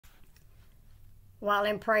While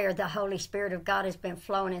in prayer, the Holy Spirit of God has been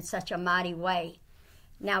flowing in such a mighty way.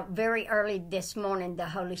 Now, very early this morning, the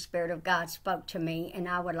Holy Spirit of God spoke to me, and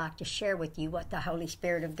I would like to share with you what the Holy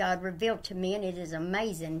Spirit of God revealed to me, and it is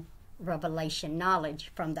amazing revelation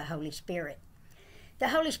knowledge from the Holy Spirit. The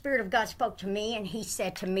Holy Spirit of God spoke to me, and he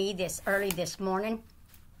said to me early this morning,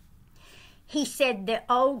 he said, the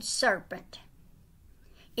old serpent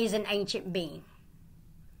is an ancient being.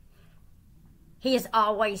 He has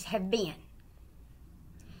always have been.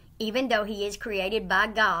 Even though he is created by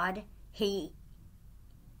God, he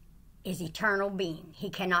is eternal being.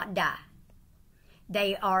 He cannot die.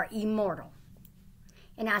 They are immortal.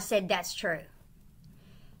 And I said, that's true.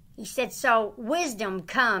 He said, so wisdom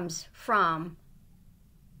comes from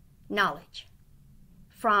knowledge,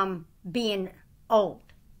 from being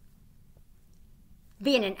old,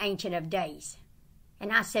 being an ancient of days.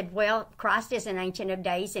 And I said, well, Christ is an ancient of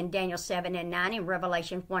days in Daniel 7 and 9, in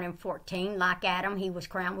Revelation 1 and 14. Like Adam, he was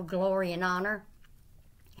crowned with glory and honor.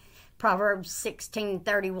 Proverbs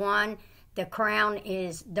 16:31, the crown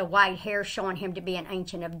is the white hair, showing him to be an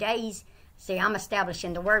ancient of days. See, I'm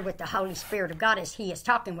establishing the word with the Holy Spirit of God as he is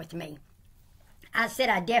talking with me. I said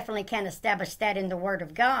I definitely can establish that in the word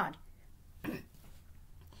of God.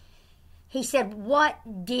 He said,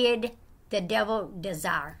 what did the devil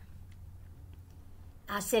desire?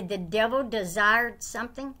 I said, the devil desired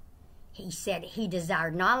something. He said he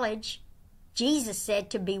desired knowledge. Jesus said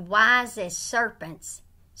to be wise as serpents.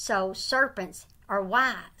 So serpents are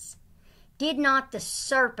wise. Did not the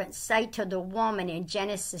serpent say to the woman in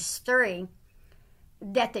Genesis 3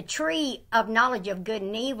 that the tree of knowledge of good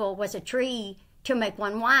and evil was a tree to make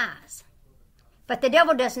one wise? But the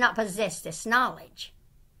devil does not possess this knowledge.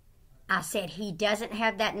 I said, he doesn't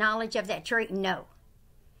have that knowledge of that tree? No.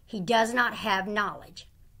 He does not have knowledge.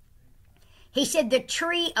 He said the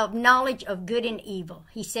tree of knowledge of good and evil.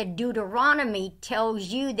 He said Deuteronomy tells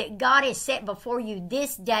you that God has set before you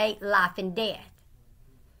this day life and death.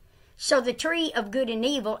 So the tree of good and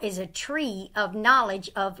evil is a tree of knowledge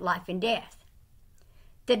of life and death.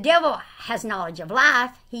 The devil has knowledge of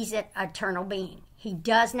life. He's an eternal being. He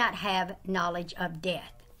does not have knowledge of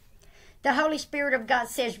death. The Holy Spirit of God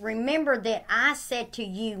says, remember that I said to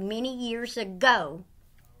you many years ago,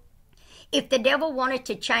 if the devil wanted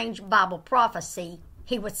to change Bible prophecy,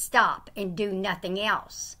 he would stop and do nothing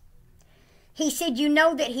else. He said, you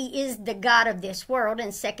know that he is the God of this world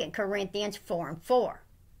in 2 Corinthians 4 and 4.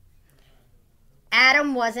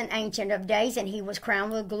 Adam was an ancient of days, and he was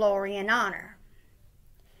crowned with glory and honor.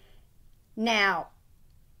 Now,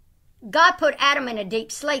 God put Adam in a deep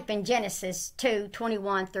sleep in Genesis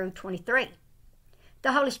 2:21 through 23.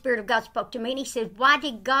 The Holy Spirit of God spoke to me, and he said, why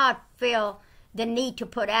did God feel the need to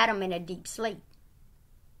put Adam in a deep sleep?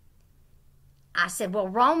 I said, well,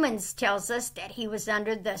 Romans tells us that he was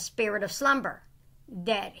under the spirit of slumber,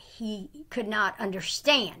 that he could not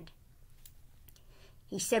understand.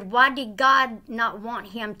 He said, why did God not want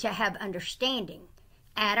him to have understanding?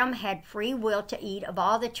 Adam had free will to eat of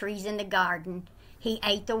all the trees in the garden. He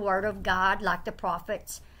ate the word of God like the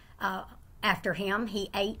prophets after him. He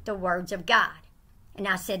ate the words of God. And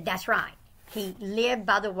I said, that's right. He lived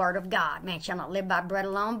by the word of God. Man shall not live by bread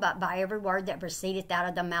alone, but by every word that proceedeth out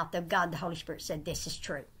of the mouth of God. The Holy Spirit said, this is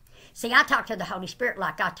true. See, I talk to the Holy Spirit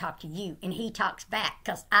like I talk to you, and he talks back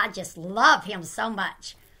because I just love him so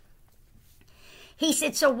much. He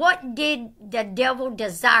said, so what did the devil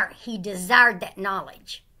desire? He desired that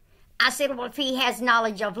knowledge. I said, well, if he has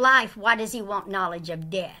knowledge of life, why does he want knowledge of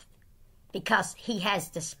death? Because he has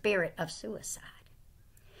the spirit of suicide.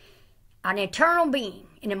 An eternal being,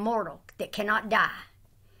 an immortal that cannot die.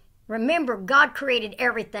 Remember, God created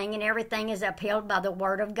everything, and everything is upheld by the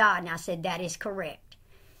word of God. And I said, that is correct.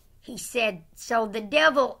 He said, so the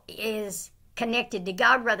devil is connected to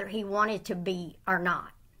God, whether he wanted to be or not.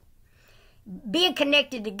 Being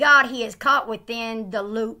connected to God, he is caught within the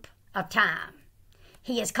loop of time.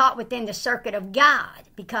 He is caught within the circuit of God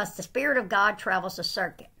because the Spirit of God travels a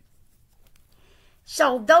circuit.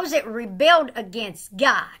 So those that rebelled against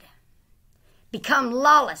God become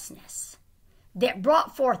lawlessness, that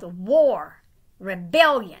brought forth war,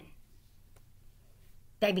 rebellion.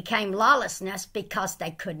 They became lawlessness because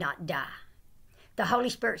they could not die. The Holy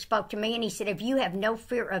Spirit spoke to me and he said, if you have no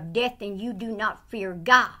fear of death, then you do not fear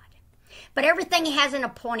God. But everything has an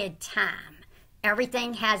appointed time.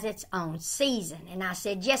 Everything has its own season. And I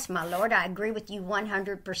said, yes, my Lord, I agree with you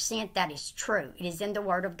 100%. That is true. It is in the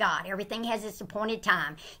Word of God. Everything has its appointed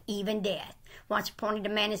time, even death. Once appointed a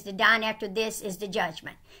man is to die, and after this is the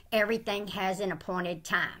judgment. Everything has an appointed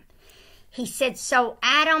time. He said, so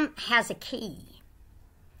Adam has a key.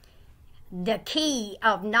 The key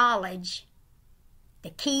of knowledge, the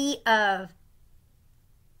key of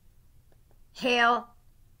hell,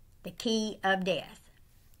 the key of death.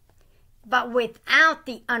 But without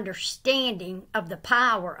the understanding of the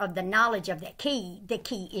power of the knowledge of that key, the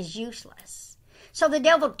key is useless. So the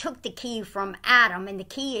devil took the key from Adam, and the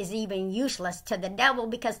key is even useless to the devil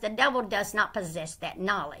because the devil does not possess that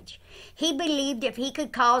knowledge. He believed if he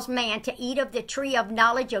could cause man to eat of the tree of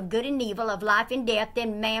knowledge of good and evil, of life and death,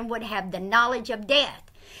 then man would have the knowledge of death.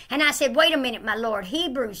 And I said, wait a minute, my Lord.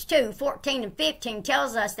 Hebrews 2:14 and 15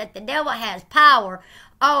 tells us that the devil has power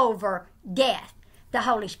over death. The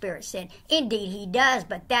Holy Spirit said, indeed he does,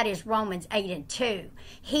 but that is Romans 8:2.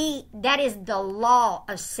 That is the law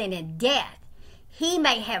of sin and death. He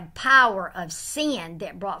may have power of sin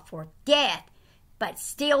that brought forth death, but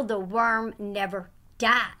still the worm never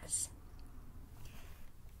dies.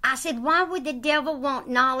 I said, why would the devil want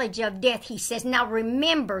knowledge of death? He says, now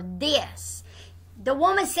remember this. The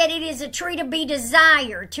woman said it is a tree to be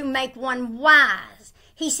desired, to make one wise.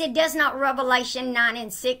 He said, does not Revelation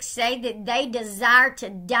 9:6 say that they desire to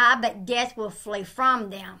die, but death will flee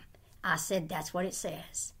from them? I said, that's what it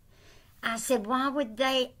says. I said, why would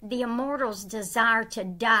the immortals desire to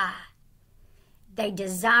die? They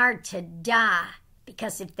desired to die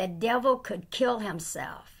because if the devil could kill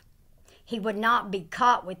himself, he would not be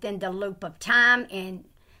caught within the loop of time. In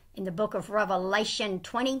the book of Revelation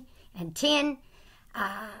 20:10,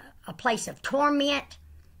 a place of torment.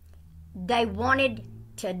 They wanted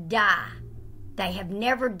to die. They have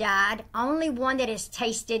never died. Only one that has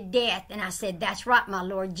tasted death. And I said, that's right, my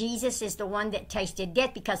Lord. Jesus is the one that tasted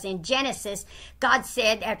death, because in Genesis, God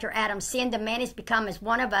said after Adam sinned, the man has become as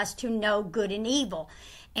one of us to know good and evil.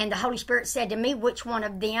 And the Holy Spirit said to me, which one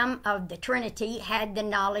of them, of the Trinity, had the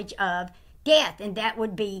knowledge of death? And that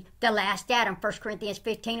would be the last Adam. 1 Corinthians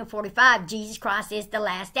 15:45, Jesus Christ is the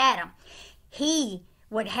last Adam. He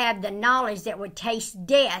would have the knowledge that would taste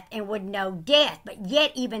death and would know death. But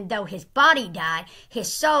yet, even though his body died,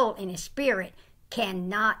 his soul and his spirit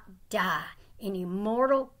cannot die. An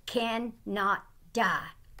immortal cannot die.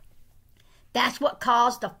 That's what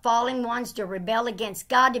caused the fallen ones to rebel against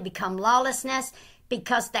God, to become lawlessness,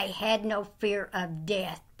 because they had no fear of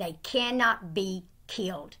death. They cannot be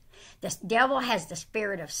killed. The devil has the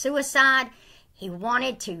spirit of suicide. He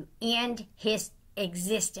wanted to end his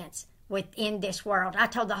existence within this world. I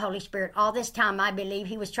told the Holy Spirit all this time I believe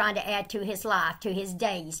he was trying to add to his life, to his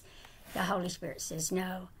days. The Holy Spirit says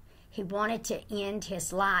no. He wanted to end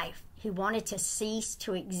his life. He wanted to cease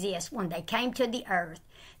to exist. When they came to the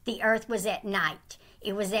earth was at night.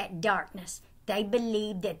 It was at darkness. They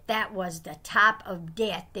believed that that was the type of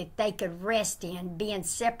death that they could rest in, being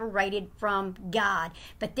separated from God.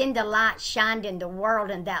 But then the light shined in the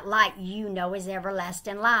world, and that light, is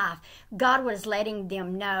everlasting life. God was letting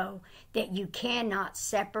them know that you cannot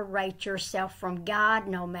separate yourself from God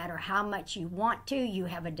no matter how much you want to. You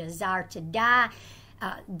have a desire to die.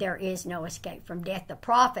 There is no escape from death. The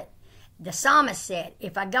prophet, the psalmist said,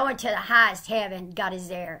 if I go into the highest heaven, God is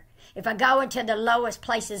there. If I go into the lowest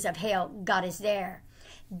places of hell, God is there.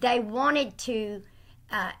 They wanted to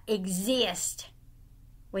exist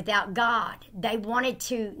without God. They wanted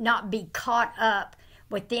to not be caught up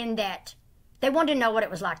within that. They wanted to know what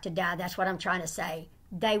it was like to die. That's what I'm trying to say.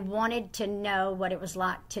 They wanted to know what it was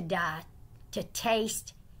like to die, to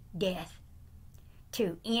taste death,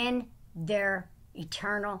 to end their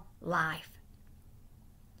eternal life.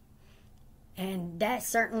 And that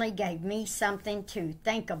certainly gave me something to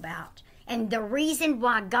think about. And the reason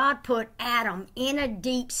why God put Adam in a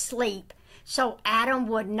deep sleep, so Adam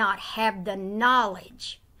would not have the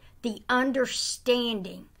knowledge, the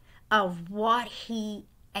understanding of what he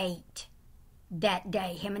ate that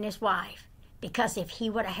day, him and his wife. Because if he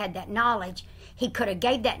would have had that knowledge, he could have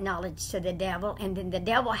gave that knowledge to the devil, and then the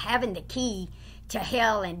devil having the key to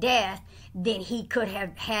hell and death, then he could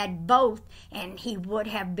have had both, and he would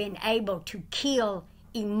have been able to kill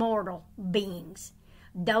immortal beings,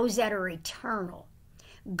 those that are eternal.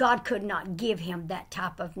 God could not give him that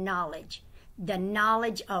type of knowledge, the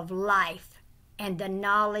knowledge of life and the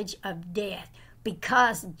knowledge of death.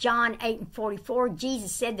 Because John 8:44,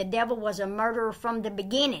 Jesus said the devil was a murderer from the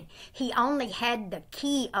beginning. He only had the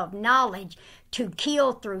key of knowledge to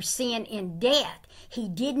kill through sin and death. He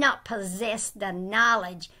did not possess the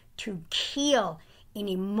knowledge to kill an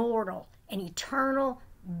immortal, an eternal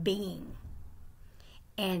being.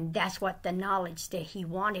 And that's what the knowledge that he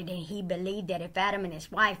wanted. And he believed that if Adam and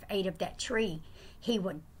his wife ate of that tree, he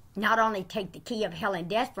would not only take the key of hell and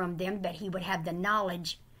death from them, but he would have the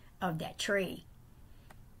knowledge of that tree.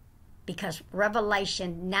 Because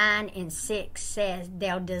Revelation 9:6 says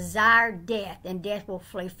they'll desire death, and death will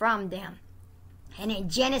flee from them. And in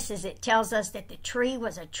Genesis, it tells us that the tree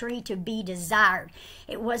was a tree to be desired.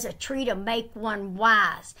 It was a tree to make one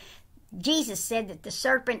wise. Jesus said that the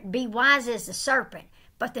serpent, be wise as the serpent.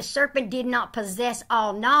 But the serpent did not possess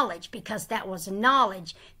all knowledge, because that was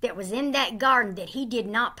knowledge that was in that garden that he did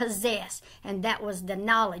not possess. And that was the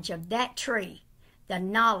knowledge of that tree, the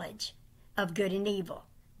knowledge of good and evil,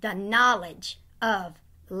 the knowledge of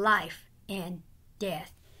life and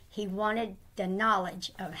death. He wanted the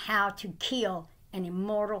knowledge of how to kill an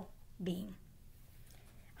immortal being.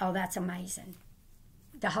 Oh, that's amazing.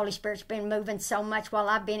 The Holy Spirit's been moving so much while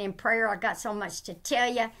I've been in prayer. I got so much to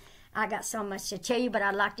tell you. But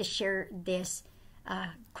I'd like to share this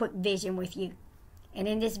quick vision with you. And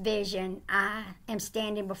in this vision, I am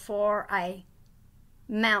standing before a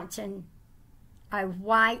mountain, a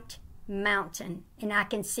white mountain, and I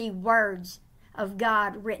can see words of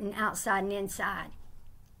God written outside and inside.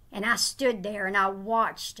 And I stood there and I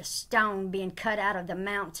watched a stone being cut out of the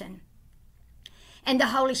mountain. And the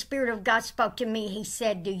Holy Spirit of God spoke to me. He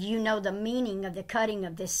said, do you know the meaning of the cutting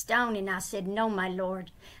of this stone? And I said, no, my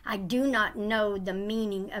Lord. I do not know the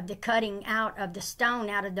meaning of the cutting out of the stone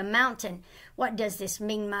out of the mountain. What does this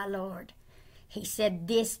mean, my Lord? He said,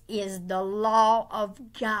 this is the law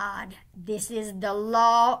of God. This is the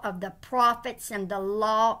law of the prophets and the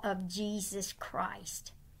law of Jesus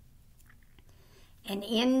Christ. And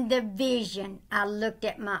in the vision, I looked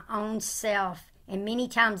at my own self. And many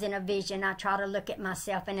times in a vision, I try to look at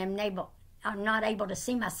myself and I'm not able to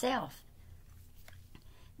see myself.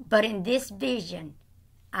 But in this vision,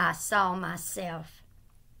 I saw myself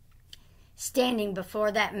standing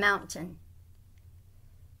before that mountain.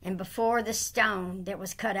 And before the stone that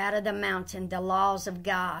was cut out of the mountain, the laws of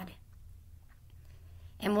God.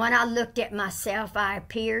 And when I looked at myself, I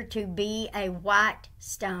appeared to be a white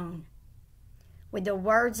stone with the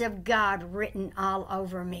words of God written all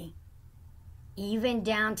over me. Even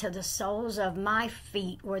down to the soles of my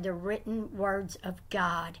feet were the written words of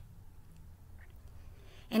God.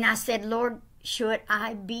 And I said, Lord, should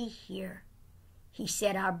I be here? He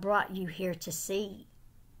said, I brought you here to see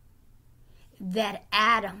that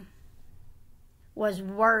Adam was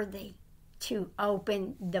worthy to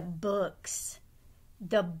open the books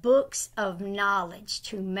of knowledge,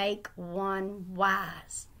 to make one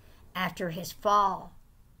wise. After his fall,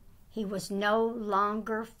 he was no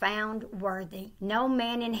longer found worthy. No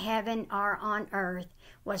man in heaven or on earth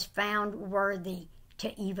was found worthy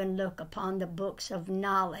to even look upon the books of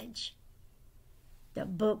knowledge, the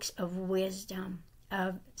books of wisdom,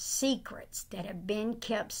 of secrets that have been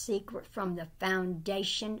kept secret from the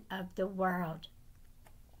foundation of the world.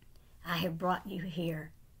 I have brought you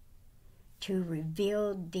here to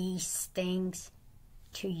reveal these things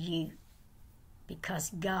to you,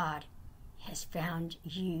 because God has found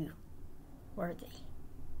you worthy.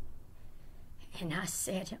 And I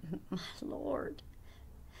said, my Lord,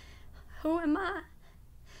 who am I?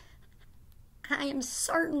 I am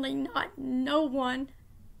certainly not no one.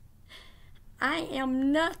 I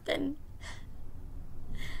am nothing.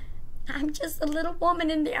 I'm just a little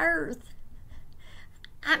woman in the earth.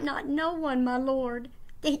 I'm not no one, my Lord,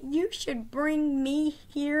 that you should bring me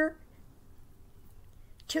here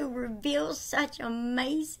to reveal such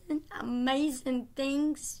amazing, amazing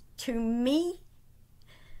things to me.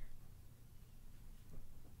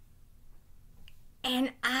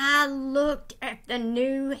 And I looked at the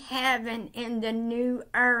new heaven and the new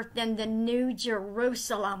earth and the new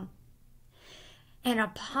Jerusalem. And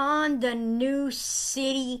upon the new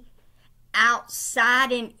city,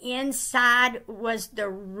 outside and inside, was the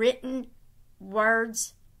written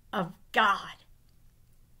words of God.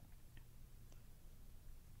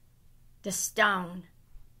 The stone,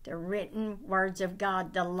 the written words of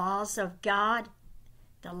God, the laws of God,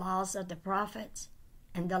 the laws of the prophets,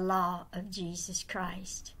 and the law of Jesus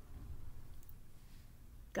Christ.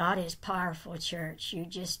 God is powerful, church. You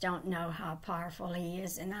just don't know how powerful He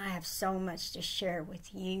is, and I have so much to share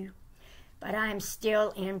with you. But I am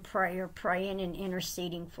still in prayer, praying and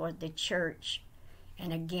interceding for the church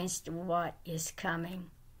and against what is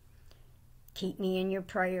coming. Keep me in your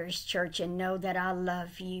prayers, church, and know that I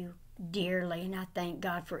love you dearly, and I thank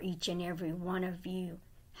God for each and every one of you.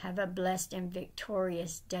 Have a blessed and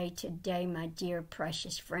victorious day today, my dear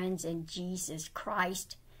precious friends. In Jesus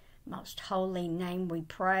Christ's most holy name we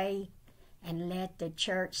pray, and let the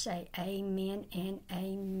church say amen and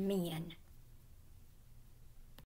amen.